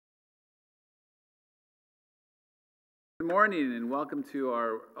Good morning and welcome to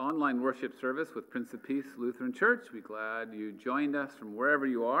our online worship service with Prince of Peace Lutheran Church. We're glad you joined us from wherever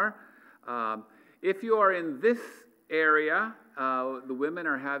you are. If you are in this area, the women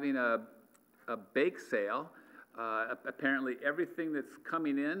are having a bake sale. Apparently everything that's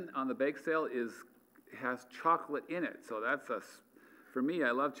coming in on the bake sale has chocolate in it. So for me,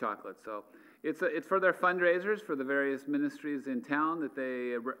 I love chocolate. So it's for their fundraisers for the various ministries in town that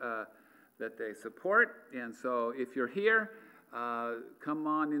they support. And so if you're here, come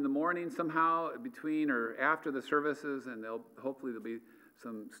on in the morning somehow between or after the services, and hopefully there'll be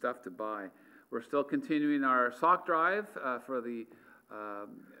some stuff to buy. We're still continuing our sock drive for the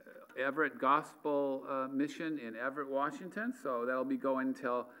Everett Gospel Mission in Everett, Washington. So that'll be going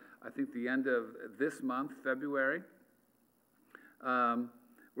until I think the end of this month, February.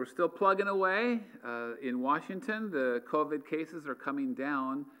 We're still plugging away in Washington. The COVID cases are coming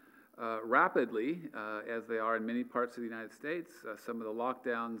down rapidly, as they are in many parts of the United States. Some of the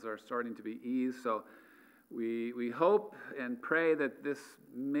lockdowns are starting to be eased, so we hope and pray that this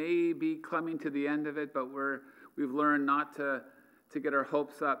may be coming to the end of it, but we've learned not to get our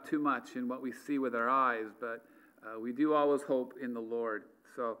hopes up too much in what we see with our eyes, but we do always hope in the Lord.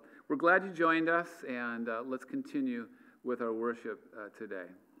 So we're glad you joined us, and let's continue with our worship today.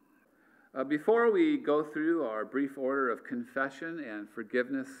 Before we go through our brief order of confession and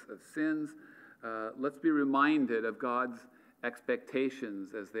forgiveness of sins, let's be reminded of God's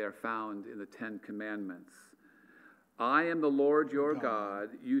expectations as they are found in the Ten Commandments. I am the Lord your God.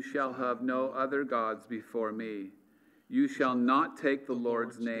 You shall have no other gods before me. You shall not take the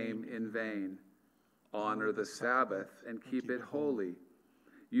Lord's name in vain. Honor the Sabbath and keep it holy.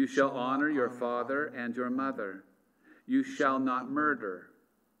 You shall honor your father and your mother. You shall not murder.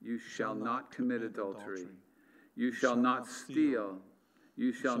 You shall not commit adultery. You shall not steal.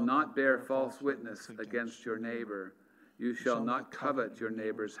 You shall not bear false witness against your neighbor. You shall not covet your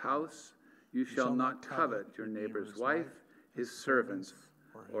neighbor's house. You shall not covet your neighbor's wife, his servants,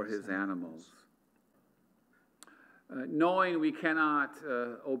 or his animals. Knowing we cannot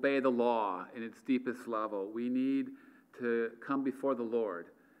obey the law in its deepest level, we need to come before the Lord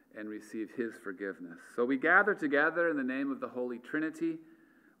and receive his forgiveness. So we gather together in the name of the Holy Trinity.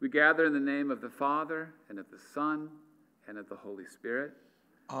 We gather in the name of the Father, and of the Son, and of the Holy Spirit.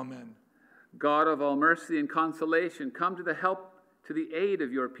 Amen. God of all mercy and consolation, come to the aid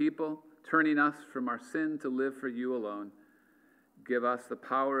of your people, turning us from our sin to live for you alone. Give us the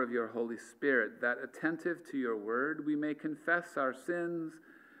power of your Holy Spirit, that attentive to your word, we may confess our sins,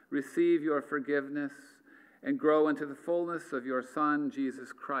 receive your forgiveness, and grow into the fullness of your Son,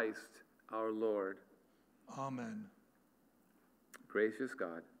 Jesus Christ, our Lord. Amen. Gracious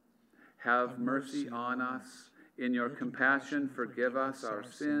God, have mercy on us. In your compassion, forgive us our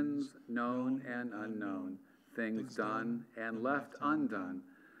sins, known and unknown, things done and left undone.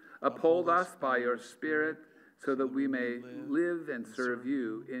 Uphold us by your Spirit, so that we may live and serve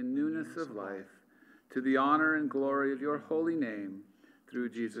you in newness of life, to the honor and glory of your holy name,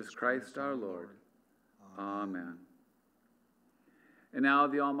 through Jesus Christ our Lord. Amen. And now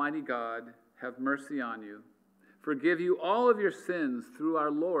the Almighty God have mercy on you, forgive you all of your sins through our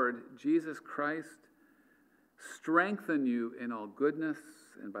Lord Jesus Christ, strengthen you in all goodness,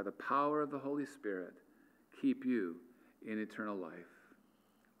 and by the power of the Holy Spirit, keep you in eternal life.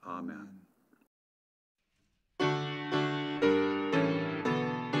 Amen.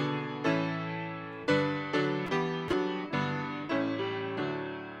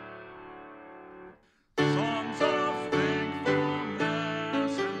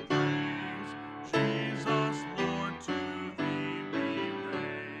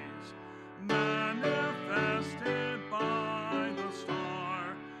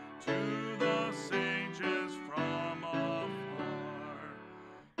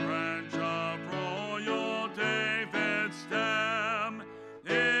 Friend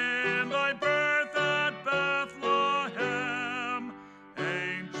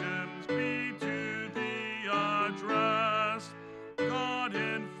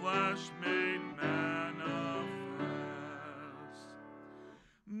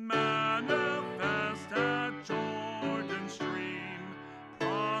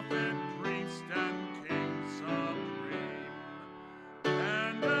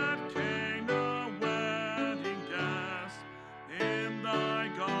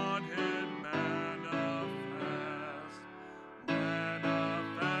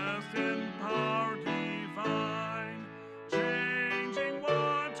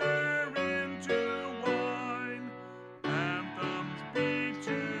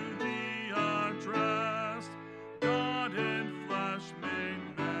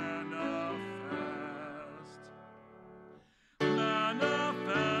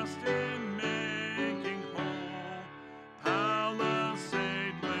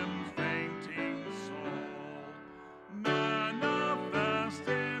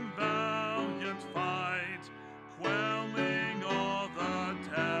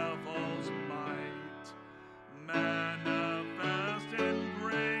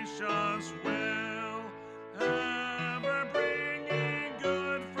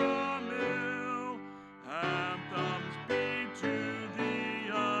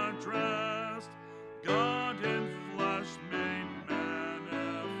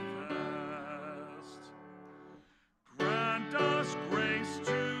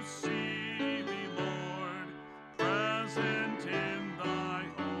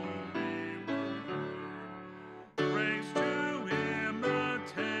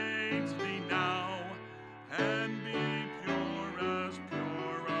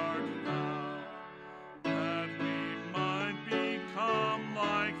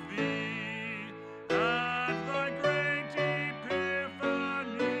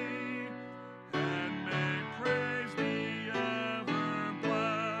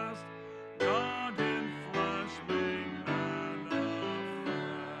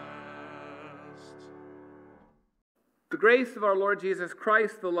grace of our Lord Jesus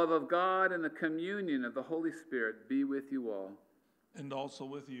Christ, the love of God, and the communion of the Holy Spirit be with you all. And also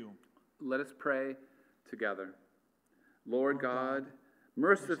with you. Let us pray together. Lord God,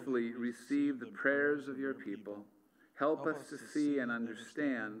 mercifully receive the prayers of your people. Help us to see and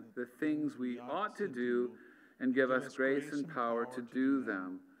understand the things we ought to do, and give us grace and power to do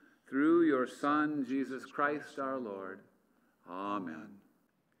them. Through your Son, Jesus Christ our Lord. Amen.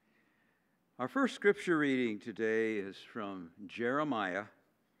 Our first scripture reading today is from Jeremiah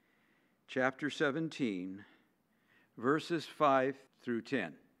chapter 17, verses 5 through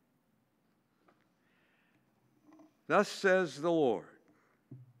 10. Thus says the Lord,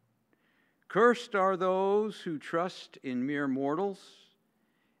 cursed are those who trust in mere mortals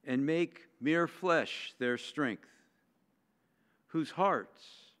and make mere flesh their strength, whose hearts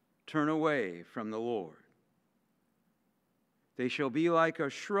turn away from the Lord. They shall be like a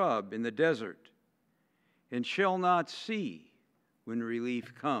shrub in the desert, and shall not see when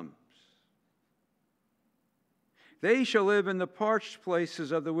relief comes. They shall live in the parched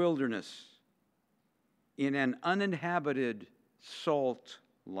places of the wilderness, in an uninhabited salt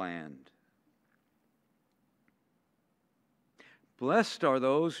land. Blessed are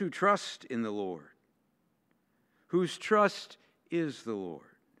those who trust in the Lord, whose trust is the Lord.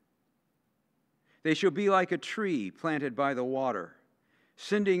 They shall be like a tree planted by the water,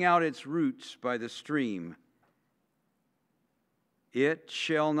 sending out its roots by the stream. It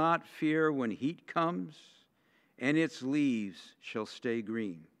shall not fear when heat comes, and its leaves shall stay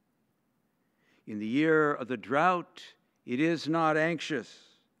green. In the year of the drought, it is not anxious,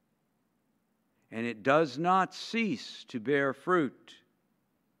 and it does not cease to bear fruit.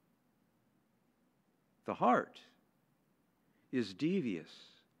 The heart is devious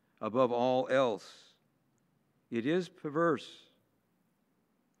above all else. It is perverse.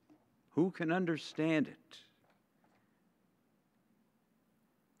 Who can understand it?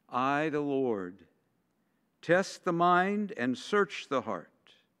 I, the Lord, test the mind and search the heart,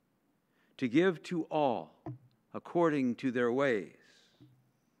 to give to all according to their ways,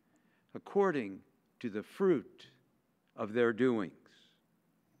 according to the fruit of their doings.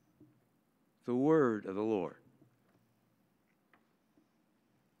 The word of the Lord.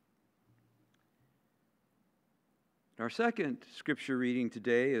 Our second scripture reading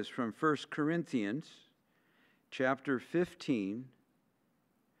today is from 1 Corinthians chapter 15,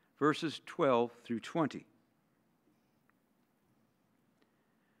 verses 12 through 20.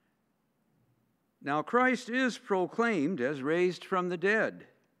 Now Christ is proclaimed as raised from the dead.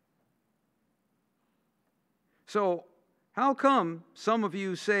 So how come some of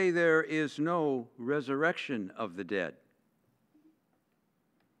you say there is no resurrection of the dead?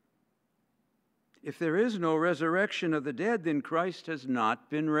 If there is no resurrection of the dead, then Christ has not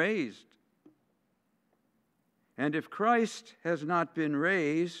been raised. And if Christ has not been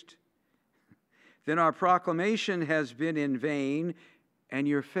raised, then our proclamation has been in vain, and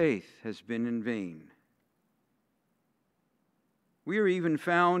your faith has been in vain. We are even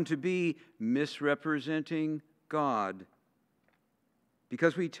found to be misrepresenting God,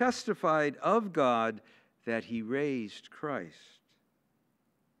 because we testified of God that He raised Christ,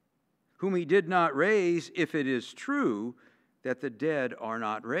 whom He did not raise, if it is true that the dead are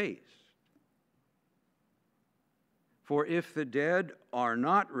not raised. For if the dead are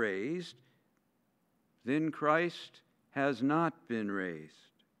not raised, then Christ has not been raised.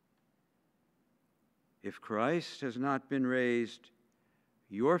 If Christ has not been raised,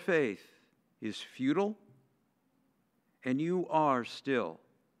 your faith is futile, and you are still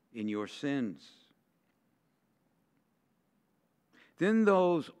in your sins. Then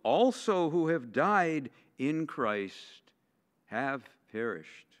those also who have died in Christ have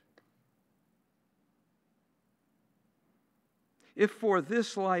perished. If for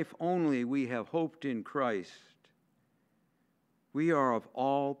this life only we have hoped in Christ, we are of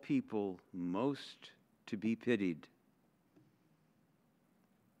all people most to be pitied.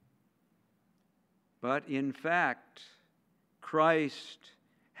 But in fact, Christ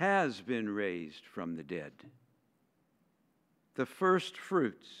has been raised from the dead, the first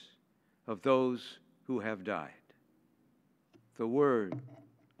fruits of those who have died. The word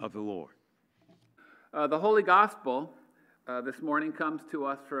of the Lord. The Holy Gospel this morning comes to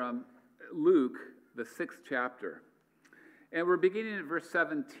us from Luke, the 6th chapter. And we're beginning at verse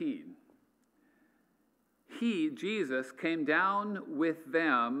 17. He, Jesus, came down with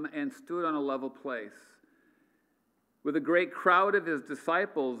them and stood on a level place, with a great crowd of his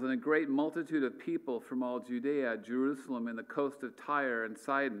disciples and a great multitude of people from all Judea, Jerusalem, and the coast of Tyre and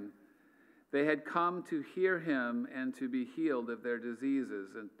Sidon. They had come to hear him and to be healed of their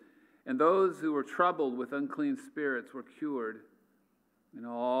diseases. And And those who were troubled with unclean spirits were cured. And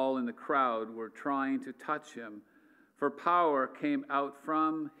all in the crowd were trying to touch him, for power came out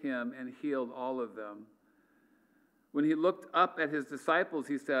from him and healed all of them. When he looked up at his disciples,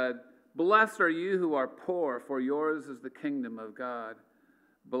 he said, "Blessed are you who are poor, for yours is the kingdom of God.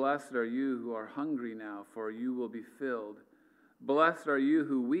 Blessed are you who are hungry now, for you will be filled. Blessed are you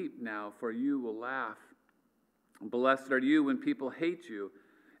who weep now, for you will laugh. Blessed are you when people hate you,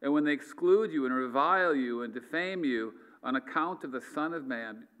 and when they exclude you and revile you and defame you on account of the Son of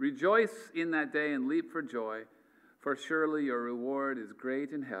Man. Rejoice in that day and leap for joy, for surely your reward is great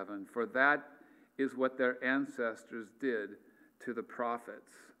in heaven, for that is what their ancestors did to the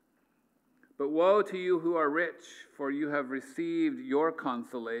prophets. But woe to you who are rich, for you have received your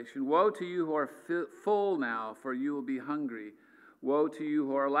consolation. Woe to you who are full now, for you will be hungry. Woe to you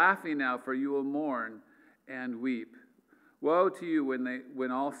who are laughing now, for you will mourn and weep. Woe to you when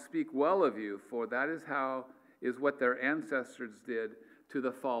all speak well of you, for that is what their ancestors did to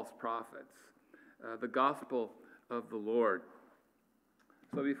the false prophets." The gospel of the Lord.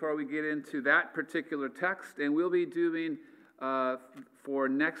 So before we get into that particular text, and we'll be doing for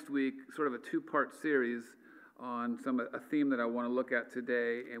next week sort of a two-part series on a theme that I want to look at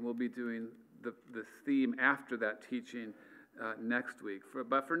today, and we'll be doing the theme after that teaching next week.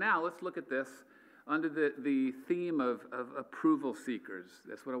 But for now, let's look at this under the theme of approval seekers.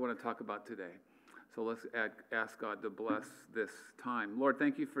 That's what I want to talk about today. So let's ask God to bless this time. Lord,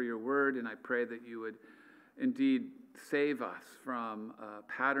 thank you for your word, and I pray that you would indeed save us from a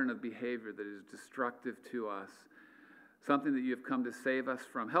pattern of behavior that is destructive to us, something that you have come to save us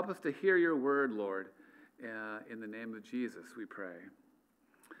from. Help us to hear your word, Lord, in the name of Jesus, we pray.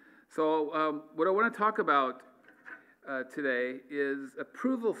 So what I want to talk about today is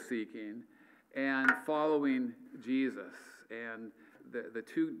approval seeking and following Jesus. And the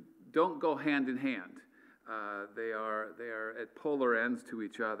two don't go hand in hand. They are at polar ends to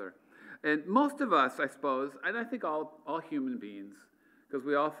each other. And most of us, I suppose, and I think all human beings, because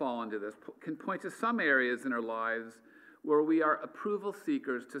we all fall into this, can point to some areas in our lives where we are approval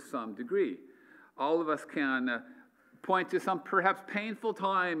seekers to some degree. All of us can point to some perhaps painful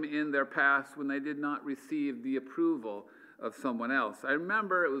time in their past when they did not receive the approval of someone else. I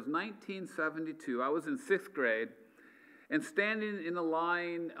remember it was 1972. I was in 6th grade, and standing in a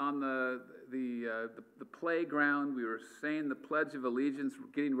line on the playground, we were saying the Pledge of Allegiance,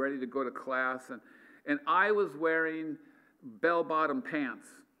 getting ready to go to class, and I was wearing bell-bottom pants.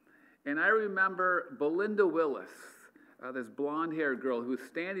 And I remember Belinda Willis, this blonde-haired girl who was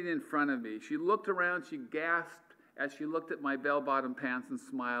standing in front of me. She looked around, she gasped as she looked at my bell-bottom pants and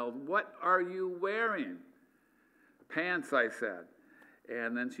smiled. "What are you wearing?" "Pants," I said.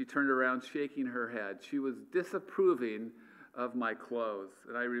 And then she turned around shaking her head. She was disapproving of my clothes.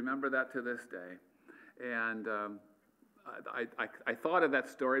 And I remember that to this day. And I thought of that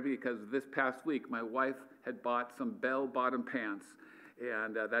story because this past week my wife had bought some bell-bottom pants.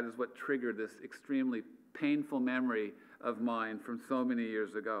 And that is what triggered this extremely painful memory of mine from so many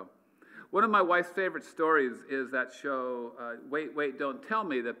years ago. One of my wife's favorite stories is that show, Wait, Wait, Don't Tell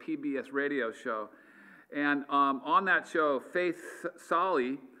Me, the PBS radio show. And on that show, Faith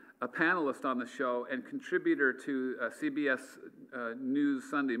Solly, a panelist on the show and contributor to CBS News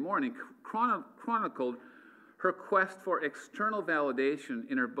Sunday Morning, chronicled her quest for external validation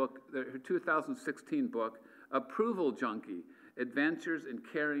in her book, her 2016 book, Approval Junkie, Adventures in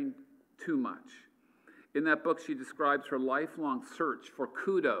Caring Too Much. In that book, she describes her lifelong search for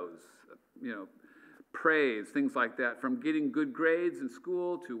kudos, praise, things like that, from getting good grades in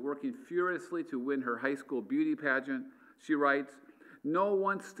school to working furiously to win her high school beauty pageant. She writes, "No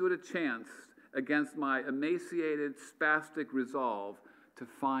one stood a chance against my emaciated, spastic resolve to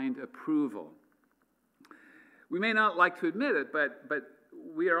find approval." We may not like to admit it, but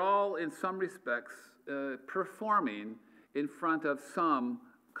we are all, in some respects, performing in front of some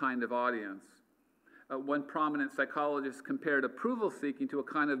kind of audience. One prominent psychologist compared approval seeking to a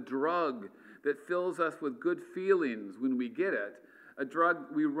kind of drug that fills us with good feelings when we get it, a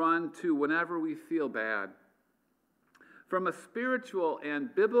drug we run to whenever we feel bad. From a spiritual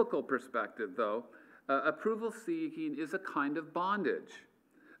and biblical perspective, though, approval seeking is a kind of bondage.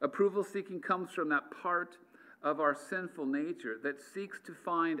 Approval seeking comes from that part of our sinful nature that seeks to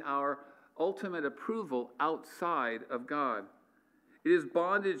find our ultimate approval outside of God. It is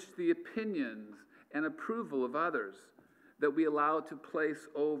bondage to the opinions and approval of others that we allow to place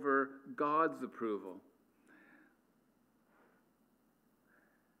over God's approval.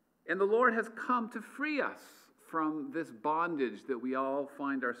 And the Lord has come to free us from this bondage that we all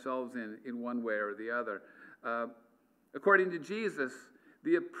find ourselves in one way or the other. According to Jesus,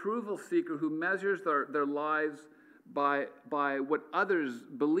 The approval seeker who measures their lives by what others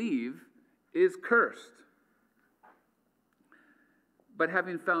believe is cursed. But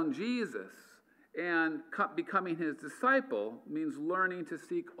having found Jesus and becoming his disciple means learning to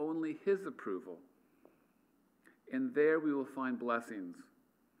seek only his approval. And there we will find blessings.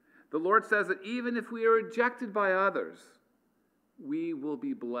 The Lord says that even if we are rejected by others, we will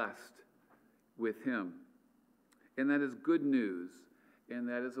be blessed with him. And that is good news, and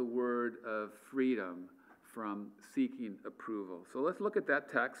that is a word of freedom from seeking approval. So let's look at that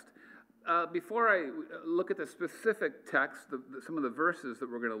text. Before I look at the specific text, some of the verses that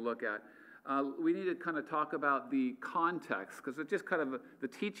we're going to look at, we need to kind of talk about the context, because it just kind of, the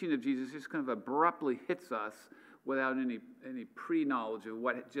teaching of Jesus just kind of abruptly hits us without any pre-knowledge of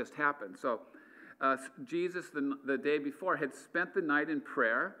what had just happened. So Jesus, the day before, had spent the night in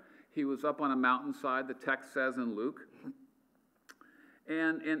prayer. He was up on a mountainside, the text says in Luke.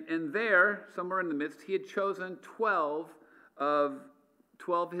 And there, somewhere in the midst, he had chosen 12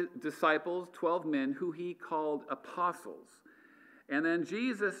 disciples, 12 men, who he called apostles. And then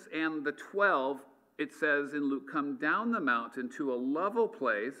Jesus and the 12, it says in Luke, come down the mountain to a level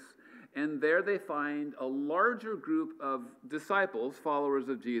place, and there they find a larger group of disciples, followers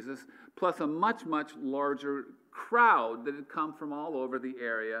of Jesus, plus a much, much larger crowd that had come from all over the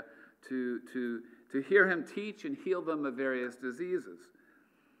area to hear him teach and heal them of various diseases.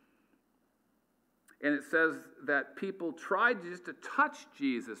 And it says that people tried just to touch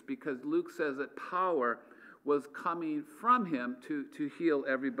Jesus because Luke says that power was coming from him to heal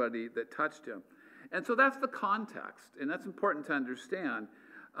everybody that touched him. And so that's the context, and that's important to understand.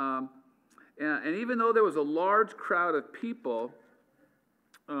 And even though there was a large crowd of people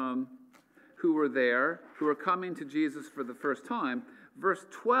who were there, who were coming to Jesus for the first time, verse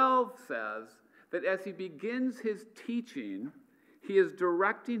 12 says that as he begins his teaching, he is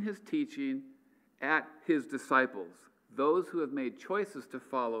directing his teaching at his disciples, those who have made choices to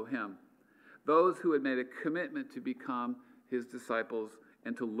follow him, those who had made a commitment to become his disciples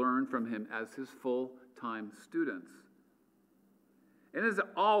and to learn from him as his full-time students. And as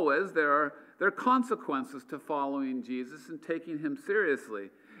always, there are consequences to following Jesus and taking him seriously.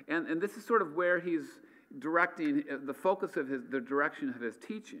 And this is sort of where he's directing the focus of the direction of his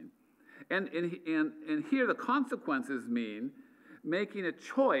teaching. And here the consequences mean making a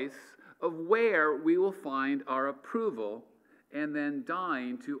choice of where we will find our approval and then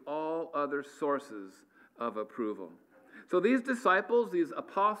dying to all other sources of approval. So these disciples, these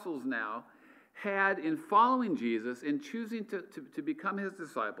apostles now, had, in following Jesus, in choosing to become his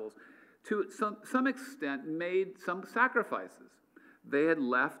disciples, to some extent made some sacrifices. They had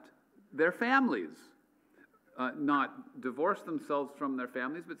left their families, not divorced themselves from their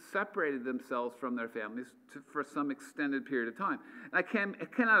families, but separated themselves from their families for some extended period of time. And I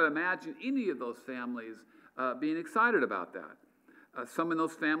cannot imagine any of those families being excited about that. Some in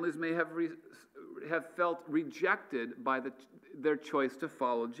those families may have felt rejected by their choice to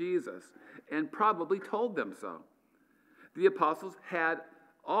follow Jesus, and probably told them so. The apostles had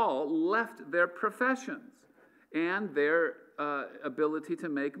all left their professions and their ability to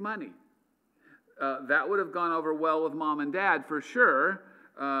make money. That would have gone over well with mom and dad for sure,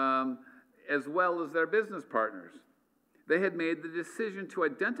 as well as their business partners. They had made the decision to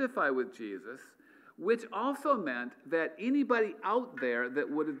identify with Jesus, which also meant that anybody out there that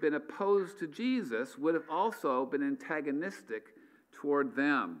would have been opposed to Jesus would have also been antagonistic toward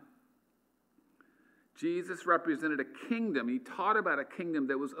them. Jesus represented a kingdom. He taught about a kingdom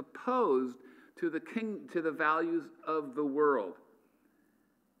that was opposed to the values of the world.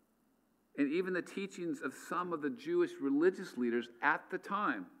 And even the teachings of some of the Jewish religious leaders at the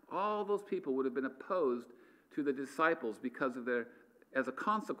time, all those people would have been opposed to the disciples as a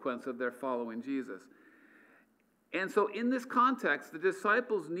consequence of their following Jesus. And so in this context, the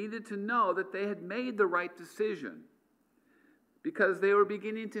disciples needed to know that they had made the right decision because they were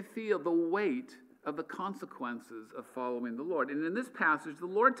beginning to feel the weight of the consequences of following the Lord. And in this passage, the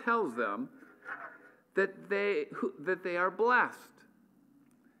Lord tells them that they are blessed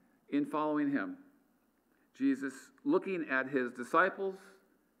in following him. Jesus, looking at his disciples,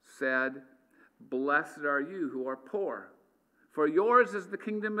 said, "Blessed are you who are poor, for yours is the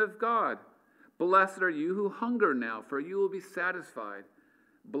kingdom of God. Blessed are you who hunger now, for you will be satisfied.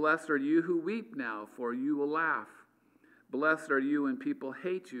 Blessed are you who weep now, for you will laugh. Blessed are you when people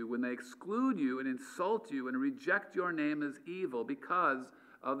hate you, when they exclude you and insult you and reject your name as evil because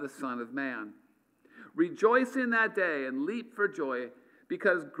of the Son of Man. Rejoice in that day and leap for joy,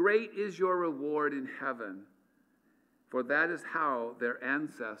 because great is your reward in heaven. For that is how their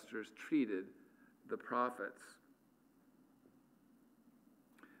ancestors treated the prophets."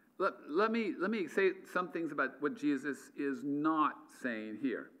 let me say some things about what Jesus is not saying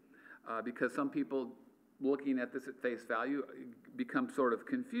here, because some people looking at this at face value become sort of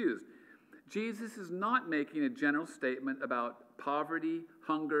confused. Jesus is not making a general statement about poverty,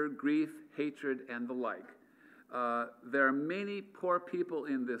 hunger, grief, hatred, and the like. There are many poor people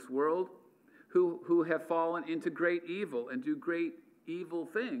in this world who have fallen into great evil and do great evil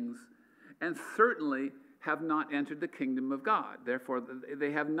things, and certainly have not entered the kingdom of God. Therefore,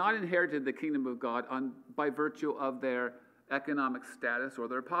 they have not inherited the kingdom of God by virtue of their economic status or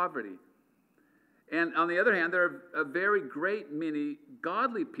their poverty. And on the other hand, there are a very great many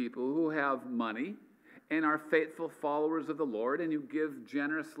godly people who have money and are faithful followers of the Lord and who give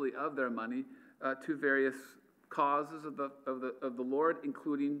generously of their money to various causes of the Lord,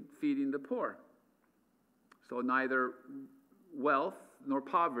 including feeding the poor. So neither wealth nor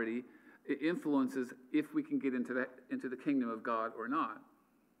poverty influences if we can get into the kingdom of God or not.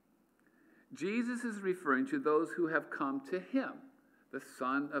 Jesus is referring to those who have come to him, the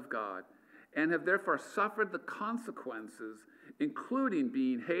Son of God, and have therefore suffered the consequences, including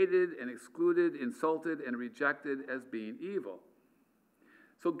being hated and excluded, insulted, and rejected as being evil.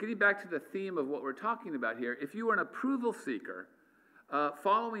 So getting back to the theme of what we're talking about here, if you are an approval seeker,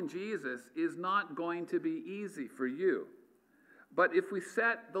 following Jesus is not going to be easy for you. But if we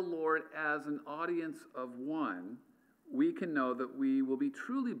set the Lord as an audience of one, we can know that we will be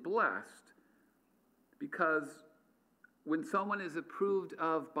truly blessed, because when someone is approved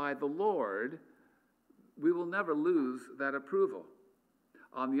of by the Lord, we will never lose that approval.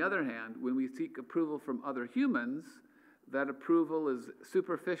 On the other hand, when we seek approval from other humans, that approval is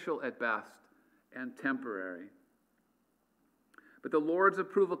superficial at best and temporary. But the Lord's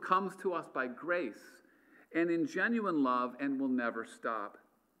approval comes to us by grace and in genuine love and will never stop.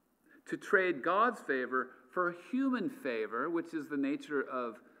 To trade God's favor for human favor, which is the nature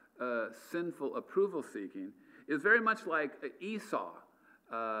of sinful approval seeking, is very much like Esau,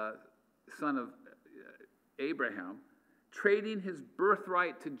 son of Abraham, trading his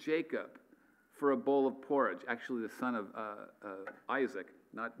birthright to Jacob for a bowl of porridge. Actually, the son of Isaac,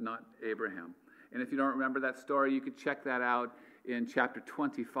 not Abraham. And if you don't remember that story, you could check that out in chapter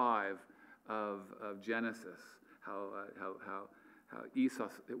 25 of Genesis. How Esau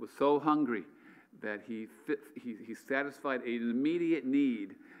was so hungry that he satisfied an immediate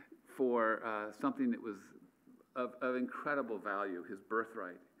need for something that was of incredible value, his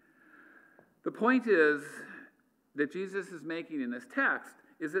birthright. The point is that Jesus is making in this text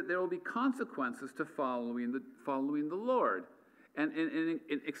is that there will be consequences to following the Lord, and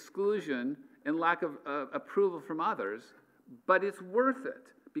exclusion and lack of approval from others, but it's worth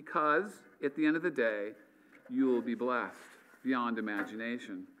it, because at the end of the day, you will be blessed beyond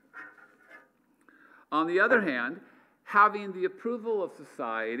imagination. On the other hand, having the approval of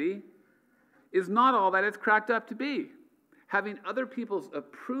society is not all that it's cracked up to be. Having other people's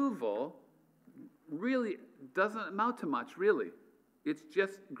approval really doesn't amount to much, really. It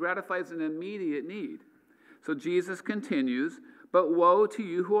just gratifies an immediate need. So Jesus continues, "But woe to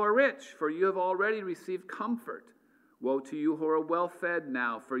you who are rich, for you have already received comfort. Woe to you who are well-fed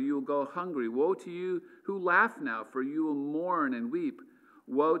now, for you will go hungry. Woe to you who laugh now, for you will mourn and weep.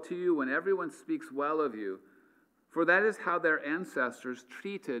 Woe to you when everyone speaks well of you, for that is how their ancestors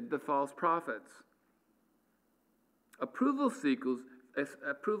treated the false prophets." Approval seekers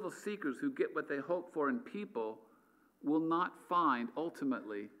who get what they hope for in people will not find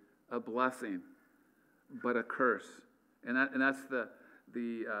ultimately a blessing, but a curse. And that's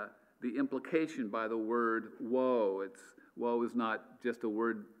the implication by the word woe. Woe is not just a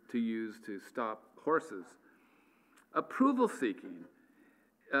word to use to stop horses. Approval seeking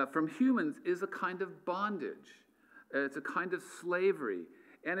from humans is a kind of bondage. It's a kind of slavery.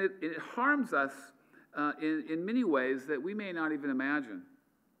 And it harms us in many ways that we may not even imagine.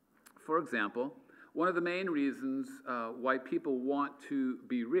 For example, one of the main reasons why people want to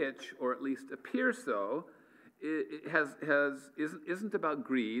be rich, or at least appear so, isn't about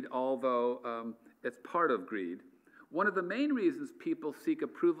greed, although it's part of greed. One of the main reasons people seek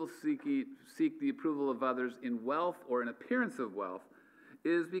the approval of others in wealth or in appearance of wealth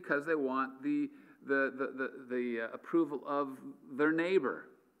is because they want the approval of their neighbor.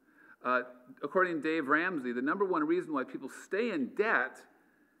 According to Dave Ramsey, the number one reason why people stay in debt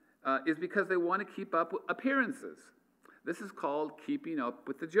is because they want to keep up with appearances. This is called keeping up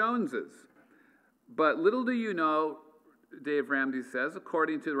with the Joneses. But little do you know, Dave Ramsey says,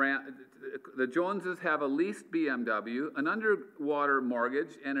 according to the Joneses have a leased BMW, an underwater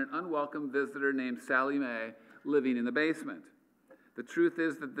mortgage, and an unwelcome visitor named Sally Mae living in the basement. The truth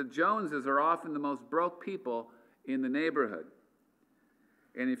is that the Joneses are often the most broke people in the neighborhood.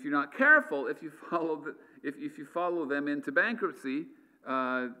 And if you're not careful, if you follow them into bankruptcy,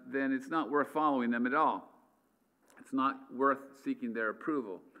 then it's not worth following them at all. It's not worth seeking their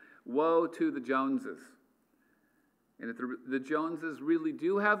approval. Woe to the Joneses. And if the Joneses really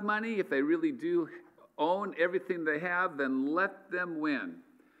do have money, if they really do own everything they have, then let them win.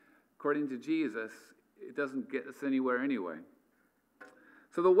 According to Jesus, it doesn't get us anywhere anyway.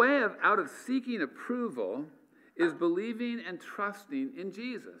 So the way out of seeking approval is believing and trusting in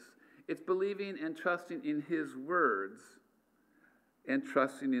Jesus. It's believing and trusting in his words and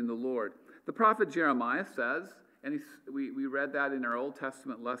trusting in the Lord. The prophet Jeremiah says, and we read that in our Old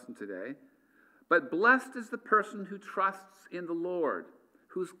Testament lesson today, but blessed is the person who trusts in the Lord,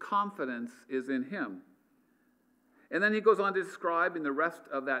 whose confidence is in him. And then he goes on to describe in the rest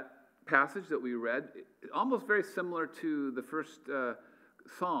of that passage that we read, almost very similar to the first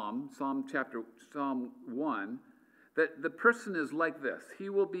Psalm 1, that the person is like this. He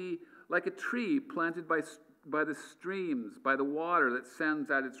will be like a tree planted by the streams, by the water that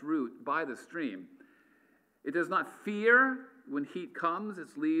sends at its root by the stream. It does not fear when heat comes,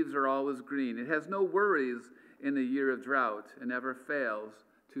 its leaves are always green. It has no worries in the year of drought and never fails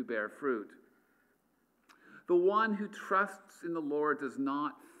to bear fruit. The one who trusts in the Lord does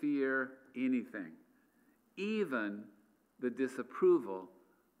not fear anything, even the disapproval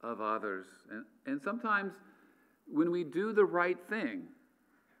of others. And sometimes when we do the right thing,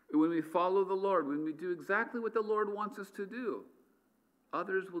 when we follow the Lord, when we do exactly what the Lord wants us to do,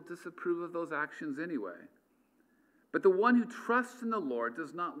 others will disapprove of those actions anyway. But the one who trusts in the Lord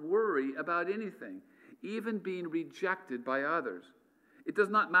does not worry about anything, even being rejected by others. It does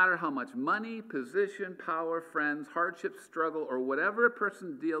not matter how much money, position, power, friends, hardship, struggle, or whatever a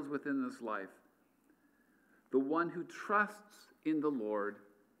person deals with in this life. The one who trusts in the Lord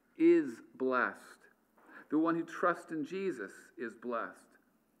is blessed. The one who trusts in Jesus is blessed.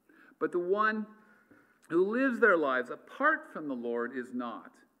 But the one who lives their lives apart from the Lord is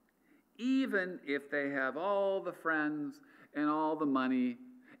not, even if they have all the friends and all the money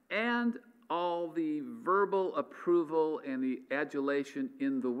and all the verbal approval and the adulation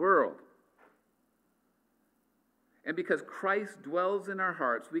in the world. And because Christ dwells in our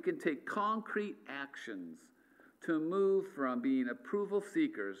hearts, we can take concrete actions to move from being approval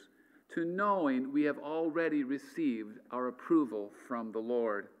seekers to knowing we have already received our approval from the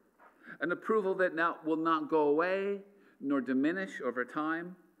Lord. An approval that now will not go away nor diminish over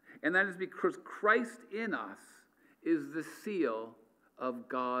time. And that is because Christ in us is the seal of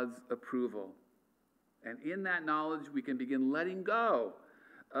God's approval. And in that knowledge, we can begin letting go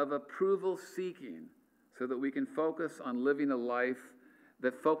of approval seeking so that we can focus on living a life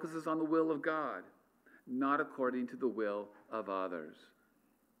that focuses on the will of God, not according to the will of others.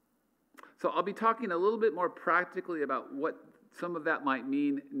 So I'll be talking a little bit more practically about what some of that might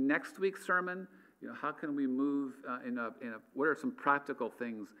mean next week's sermon. How can we move what are some practical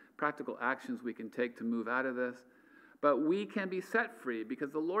things, practical actions we can take to move out of this? But we can be set free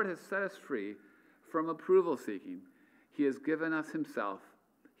because the Lord has set us free from approval seeking. He has given us himself.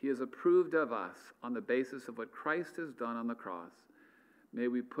 He has approved of us on the basis of what Christ has done on the cross. May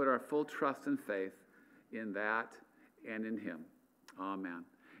we put our full trust and faith in that and in him. Amen.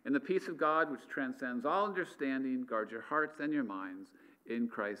 And the peace of God, which transcends all understanding, guard your hearts and your minds in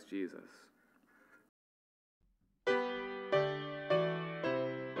Christ Jesus.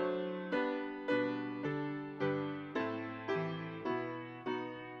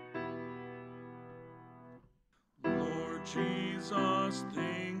 Lord Jesus,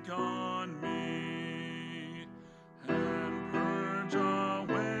 think on me and purge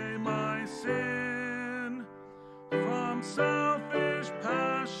away my sin. From selfish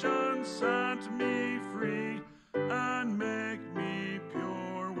passion set me free and make me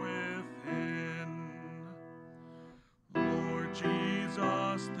pure within. Lord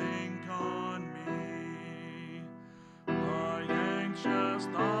Jesus, think on me. My anxious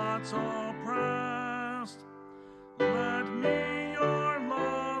thoughts oppressed, let me your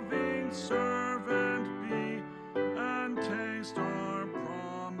loving servant be, and taste our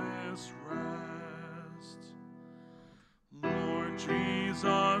promised rest. Lord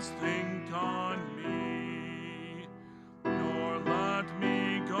Jesus, think on me, nor let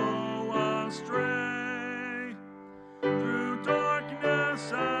me go astray. Through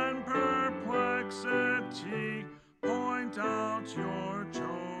darkness and perplexity, point out your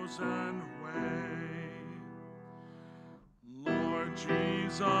chosen way. Lord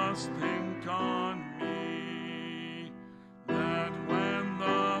Jesus, think on me, that when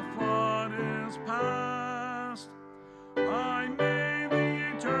the flood is past, I may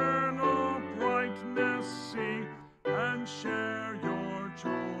the eternal brightness see and share your joy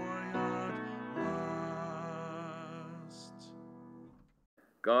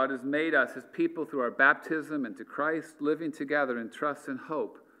God has made us his people through our baptism into Christ, living together in trust and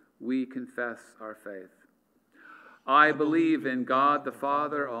hope. We confess our faith. I believe in God the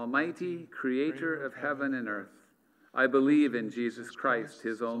Father Almighty, creator of heaven and earth. I believe in Jesus Christ,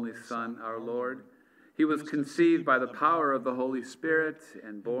 his only Son, our Lord. He was conceived by the power of the Holy Spirit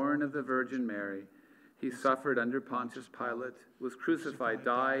and born of the Virgin Mary. He suffered under Pontius Pilate, was crucified,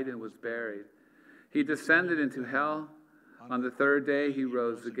 died, and was buried. He descended into hell. On the third day he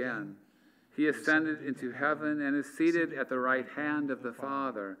rose again. He ascended into heaven and is seated at the right hand of the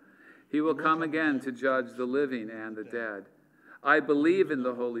Father. He will come again to judge the living and the dead. I believe in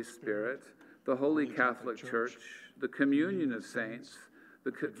the Holy Spirit, the Holy Catholic Church, the communion of saints,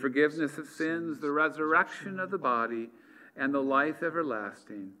 the forgiveness of sins, the resurrection of the body, and the life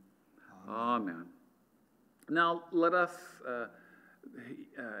everlasting. Amen. Now let us,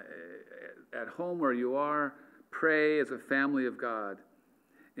 at home where you are, pray as a family of God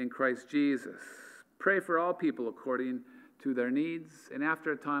in Christ Jesus. Pray for all people according to their needs. And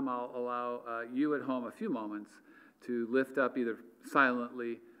after a time, I'll allow you at home a few moments to lift up either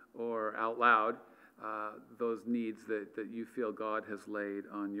silently or out loud those needs that you feel God has laid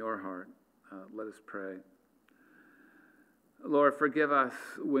on your heart. Let us pray. Lord, forgive us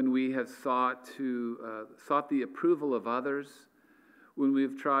when we have sought the approval of others, when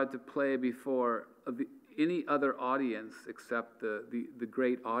we've tried to play before any other audience except the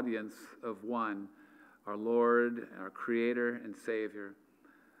great audience of one, our Lord, our Creator and Savior.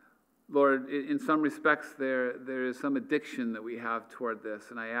 Lord, in some respects there is some addiction that we have toward this,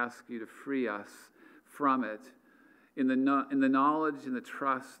 and I ask you to free us from it in the knowledge and the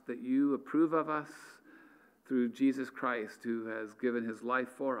trust that you approve of us through Jesus Christ, who has given his life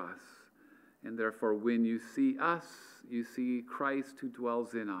for us. And therefore, when you see us, you see Christ who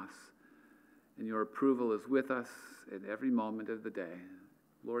dwells in us. And your approval is with us at every moment of the day.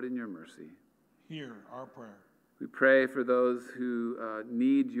 Lord, in your mercy, hear our prayer. We pray for those who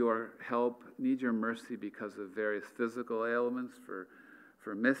need your help, need your mercy because of various physical ailments.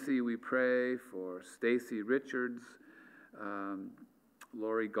 For Missy, we pray. For Stacy Richards,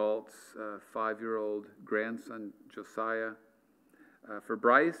 Lori Galt's 5-year-old grandson, Josiah. For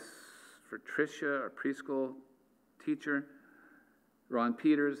Bryce, for Tricia, our preschool teacher. Ron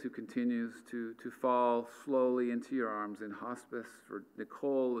Peters, who continues to fall slowly into your arms in hospice. For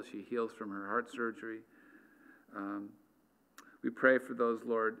Nicole, as she heals from her heart surgery. We pray for those,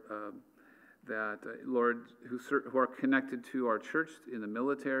 Lord, who are connected to our church in the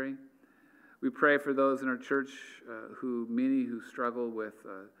military. We pray for those in our church many who struggle with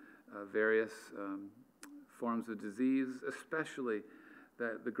various forms of disease, especially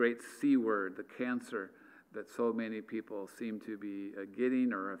the great C word, the cancer that so many people seem to be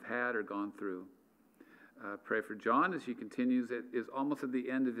getting or have had or gone through. Pray for John as he continues. It is almost at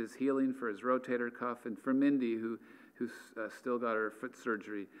the end of his healing for his rotator cuff, and for Mindy, who's still got her foot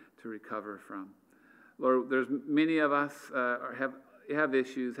surgery to recover from. Lord, there's many of us have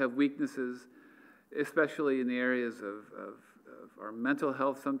issues, have weaknesses, especially in the areas of our mental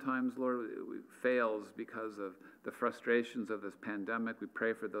health. Sometimes, Lord, it fails because of the frustrations of this pandemic. We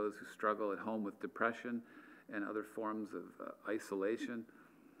pray for those who struggle at home with depression and other forms of isolation.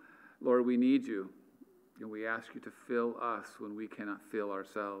 Lord, we need you, and we ask you to fill us when we cannot fill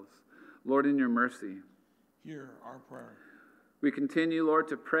ourselves. Lord, in your mercy, hear our prayer. We continue, Lord,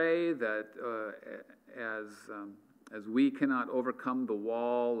 to pray that as we cannot overcome the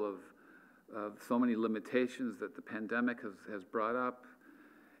wall of so many limitations that the pandemic has brought up,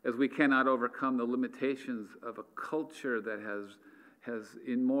 as we cannot overcome the limitations of a culture that has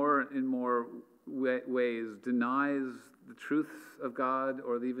in more ways denies the truths of God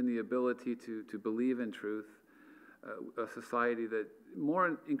or even the ability to believe in truth, a society that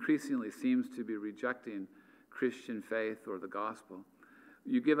more increasingly seems to be rejecting Christian faith or the gospel.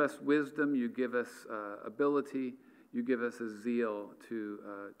 You give us wisdom, you give us ability, you give us a zeal to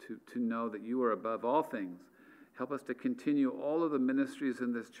know that you are above all things. Help us to continue all of the ministries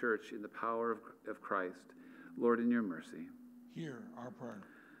in this church in the power of Christ. Lord, in your mercy, hear our prayer.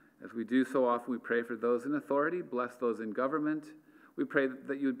 As we do so often, we pray for those in authority, bless those in government. We pray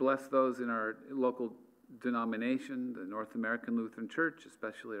that you would bless those in our local denomination, the North American Lutheran Church,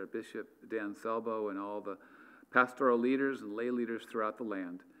 especially our Bishop Dan Selbo and all the pastoral leaders and lay leaders throughout the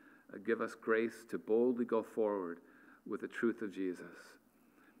land. Give us grace to boldly go forward with the truth of Jesus.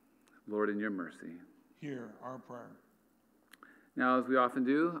 Lord, in your mercy, hear our prayer. Now, as we often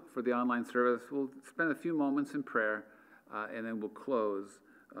do for the online service, we'll spend a few moments in prayer, and then we'll close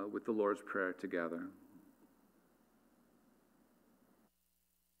with the Lord's Prayer together.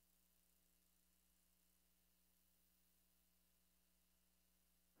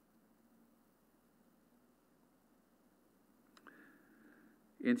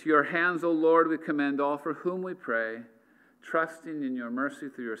 Into your hands, O Lord, we commend all for whom we pray, trusting in your mercy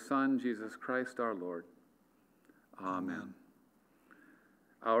through your Son, Jesus Christ our Lord. Amen.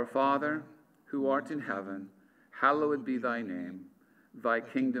 Our Father, who art in heaven, hallowed be thy name. Thy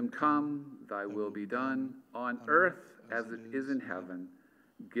kingdom come, thy will be done, on earth as it is in heaven.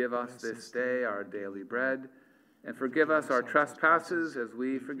 Give us this day our daily bread, and forgive us our trespasses as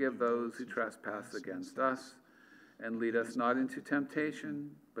we forgive those who trespass against us. And lead us not into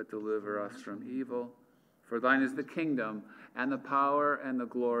temptation, but deliver us from evil. For thine is the kingdom, and the power, and the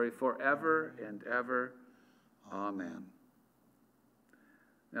glory forever and ever. Amen.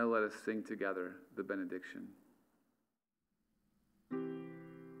 Now let us sing together the benediction.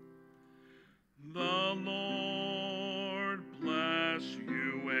 The Lord bless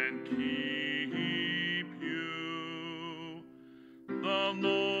you and keep you. The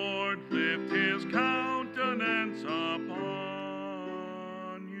Lord lift his countenance upon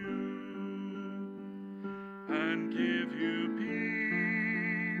you and give you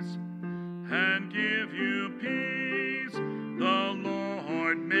peace, and give you peace. The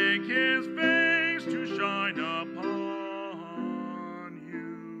Lord make his face to shine upon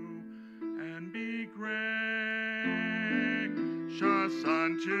you and be gracious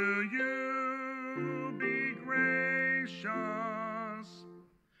unto you. Be gracious.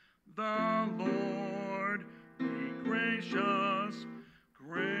 The Lord be gracious,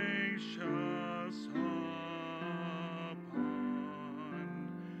 gracious upon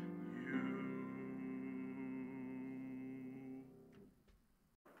you.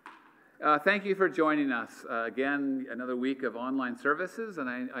 Thank you for joining us. Again, another week of online services, and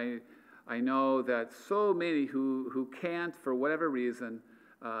I know that so many who can't, for whatever reason,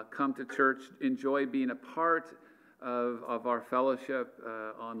 come to church, enjoy being a part of our fellowship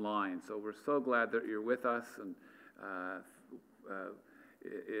online. So we're so glad that you're with us. And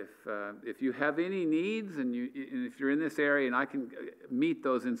if you have any needs, and if you're in this area and I can meet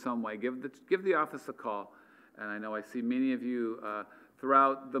those in some way, give the office a call. And I know I see many of you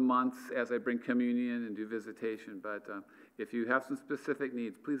throughout the months as I bring communion and do visitation. But if you have some specific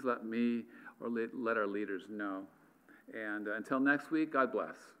needs, please let me or let our leaders know. And until next week, God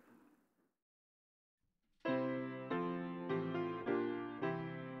bless.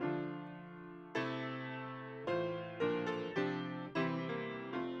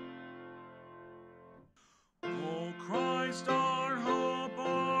 O Christ, our hope,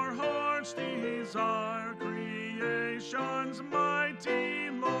 our heart's desire, creation's mighty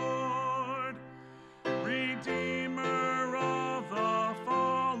Lord, Redeemer of the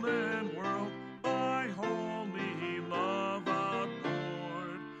fallen world, thy holy love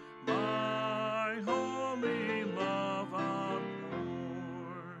abhorred, thy holy love abhorred.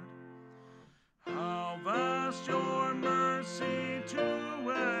 How vast your mercy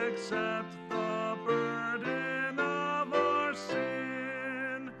to accept